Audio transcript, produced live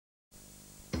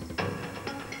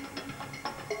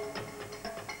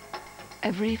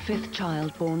Every fifth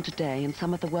child born today in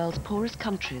some of the world's poorest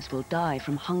countries will die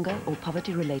from hunger or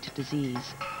poverty-related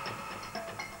disease.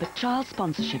 But child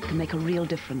sponsorship can make a real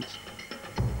difference.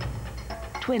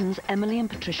 Twins Emily and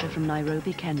Patricia from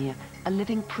Nairobi, Kenya, are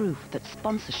living proof that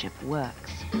sponsorship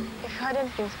works. If I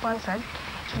hadn't been sponsored,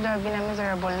 it would have been a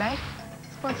miserable life.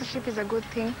 Sponsorship is a good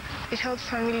thing. It helps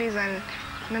families and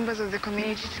members of the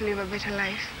community to live a better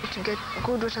life, to get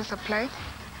good water supply.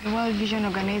 The World Vision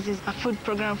organizes a food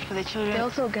program for the children. They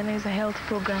also organize a health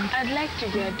program. I'd like to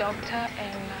be a doctor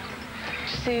and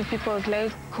to save people's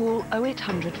lives. Call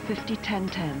 0800 50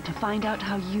 1010 to find out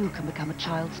how you can become a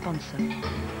child sponsor.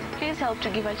 Please help to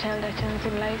give a child a chance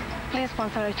in life. Please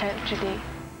sponsor a child today.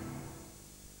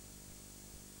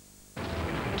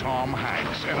 Tom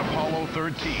Hanks in Apollo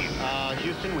 13.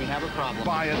 Houston, we have a problem.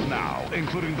 Buy it now,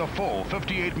 including the full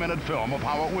 58-minute film of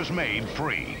how it was made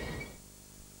free.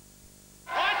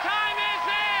 What time is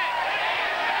it?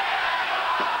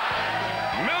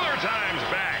 Miller Time's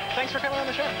back. Thanks for coming on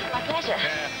the show. My pleasure.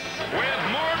 With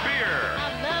more beer.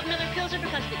 I love Miller Pilsner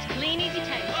because of its clean, easy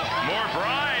taste. More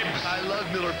bribes. I love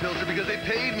Miller Pilsner because they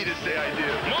paid me to say I do.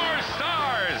 More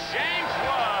stars. James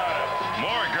Flood.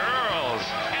 More girls.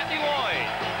 Kathy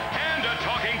Lloyd. And a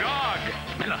talking dog.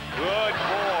 Miller. Good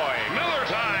boy. Miller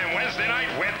Time, Wednesday night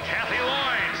with Kathy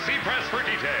Lloyd. See press for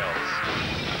details.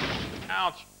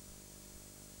 Ouch.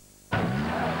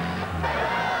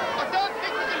 I don't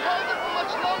think we can hold it for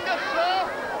much longer, sir.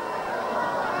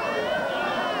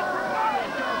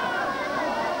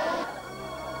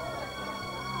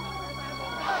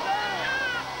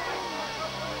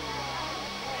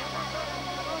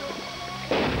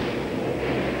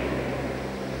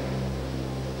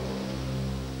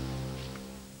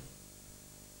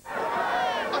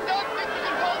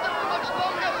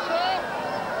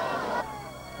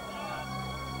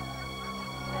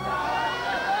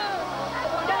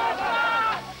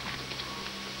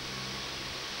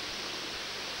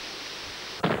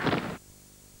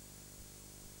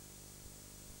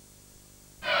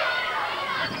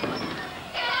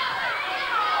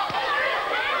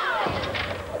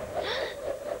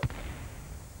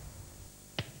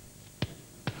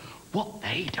 What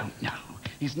they don't know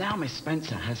is now Miss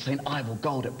Spencer has St. Ivel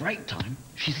Gold at break time,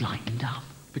 she's lightened up.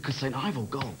 Because St. Ivel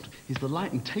Gold is the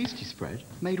light and tasty spread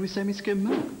made with semi-skim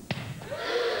milk.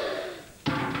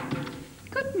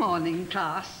 Good morning,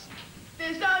 class.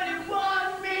 There's only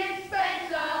one Miss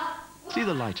Spencer. See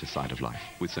the lighter side of life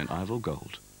with St. Ivel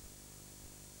Gold.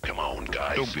 Come on,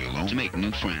 guys. Don't be alone. To make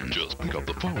new friends, Just pick up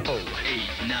the phone.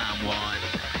 0891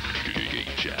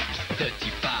 Chat.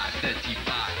 35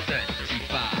 35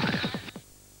 35.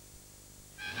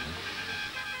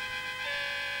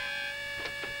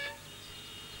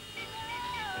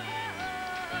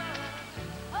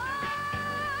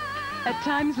 At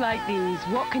times like these,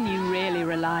 what can you really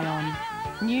rely on?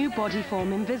 New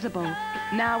Bodyform Invisible,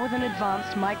 now with an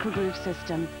advanced microgroove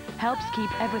system, helps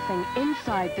keep everything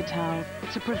inside the towel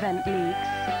to prevent leaks.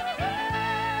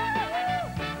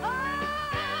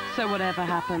 So whatever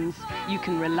happens, you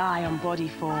can rely on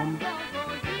Bodyform.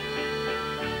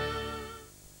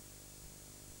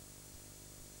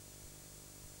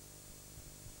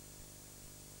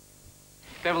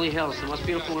 Beverly Hills, the most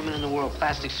beautiful women in the world,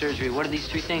 plastic surgery. What do these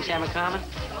three things have in common?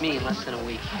 Me in less than a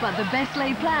week. But the best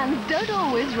laid plans don't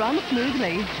always run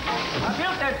smoothly. I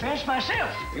built that fence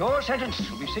myself. Your sentence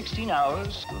will be 16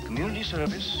 hours of community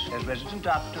service as resident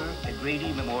doctor at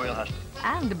Grady Memorial Hospital.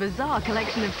 And a bizarre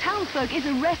collection of townsfolk is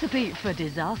a recipe for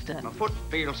disaster. My foot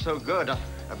feels so good, I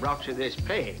brought you this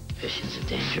pay. Fishing's a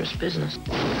dangerous business.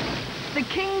 The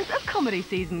Kings of Comedy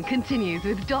season continues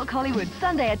with Doc Hollywood,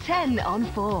 Sunday at 10 on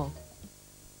 4.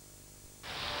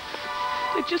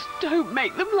 They just don't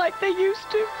make them like they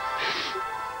used to.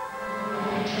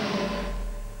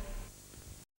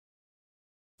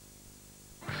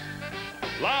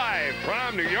 Live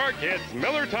from New York, it's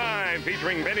Miller Time,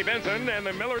 featuring Benny Benson and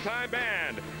the Miller Time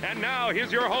Band. And now,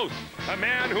 here's your host, a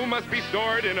man who must be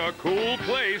stored in a cool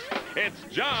place. It's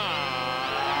Johnny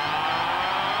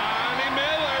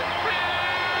Miller.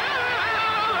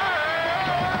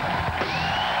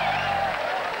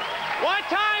 What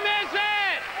time is it?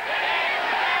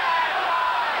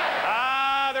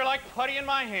 They're like putty in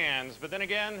my hands. But then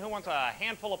again, who wants a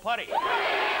handful of putty?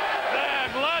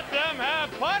 Then let them have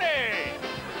putty.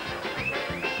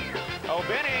 Oh,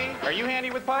 Benny, are you handy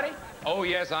with putty? Oh,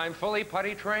 yes, I'm fully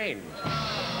putty trained.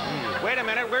 Wait a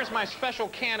minute, where's my special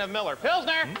can of Miller?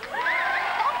 Pilsner!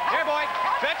 Here, boy,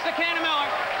 fetch the can of Miller.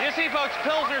 You see, folks,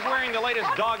 Pilsner's wearing the latest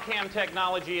dog cam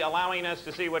technology, allowing us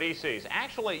to see what he sees.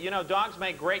 Actually, you know, dogs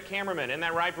make great cameramen. Isn't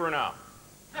that right, Bruno?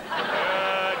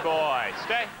 Good boy.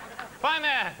 Stay. Fine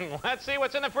then, let's see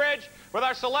what's in the fridge with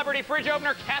our celebrity fridge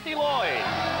opener, Kathy Lloyd.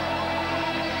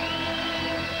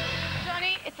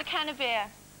 Johnny, it's a can of beer.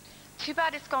 Too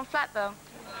bad it's gone flat, though.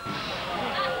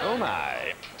 Oh,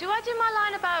 my. Do I do my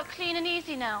line about clean and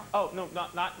easy now? Oh, no,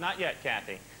 not yet,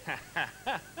 Kathy.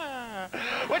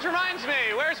 Which reminds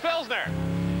me, where's Pilsner?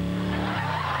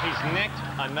 He's nicked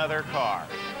another car.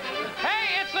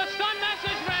 Hey, it's the stunt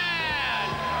message man!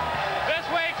 This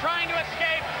way, trying to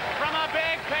escape from a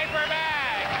big paper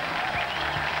bag.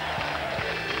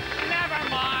 Never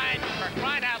mind. For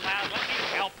crying out loud, let me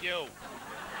help you.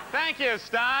 Thank you,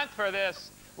 Stunt, for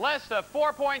this list of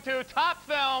 4.2 top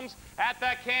films at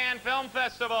the Cannes Film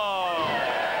Festival.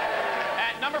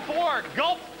 At number 4,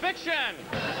 Gulp Fiction.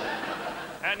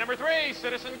 At number 3,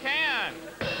 Citizen Kane.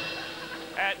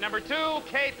 At number 2,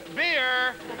 Cape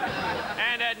Beer.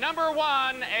 And at number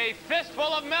 1, A Fistful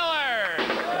of Millers.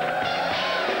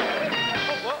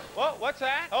 What's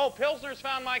that? Oh, Pilsner's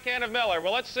found my can of Miller.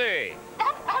 Well, let's see.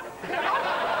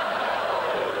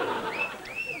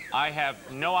 I have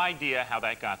no idea how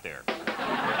that got there. Do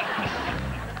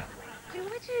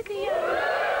I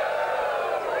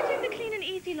do the clean and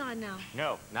easy line now?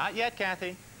 No, not yet,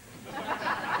 Kathy.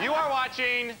 You are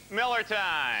watching Miller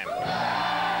Time.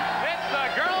 It's the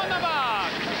girl in the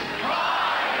box. Oh.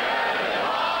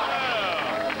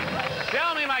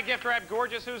 Tell me, my gift-wrapped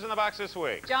gorgeous, who's in the box this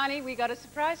week? Johnny, we got a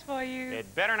surprise for you.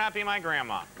 It better not be my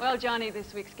grandma. Well, Johnny,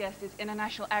 this week's guest is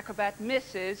international acrobat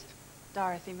Mrs.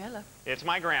 Dorothy Miller. It's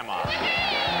my grandma.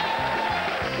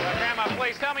 Grandma,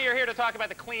 please tell me you're here to talk about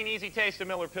the clean, easy taste of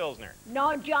Miller Pilsner.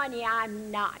 No, Johnny, I'm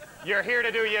not. You're here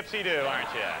to do yipsy-doo,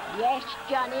 aren't you? Yes,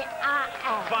 Johnny, I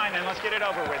am. Fine, then let's get it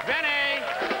over with. Vinny!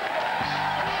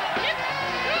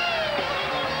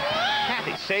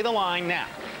 Kathy, say the line now.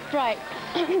 Right.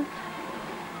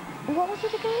 What was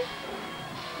it again?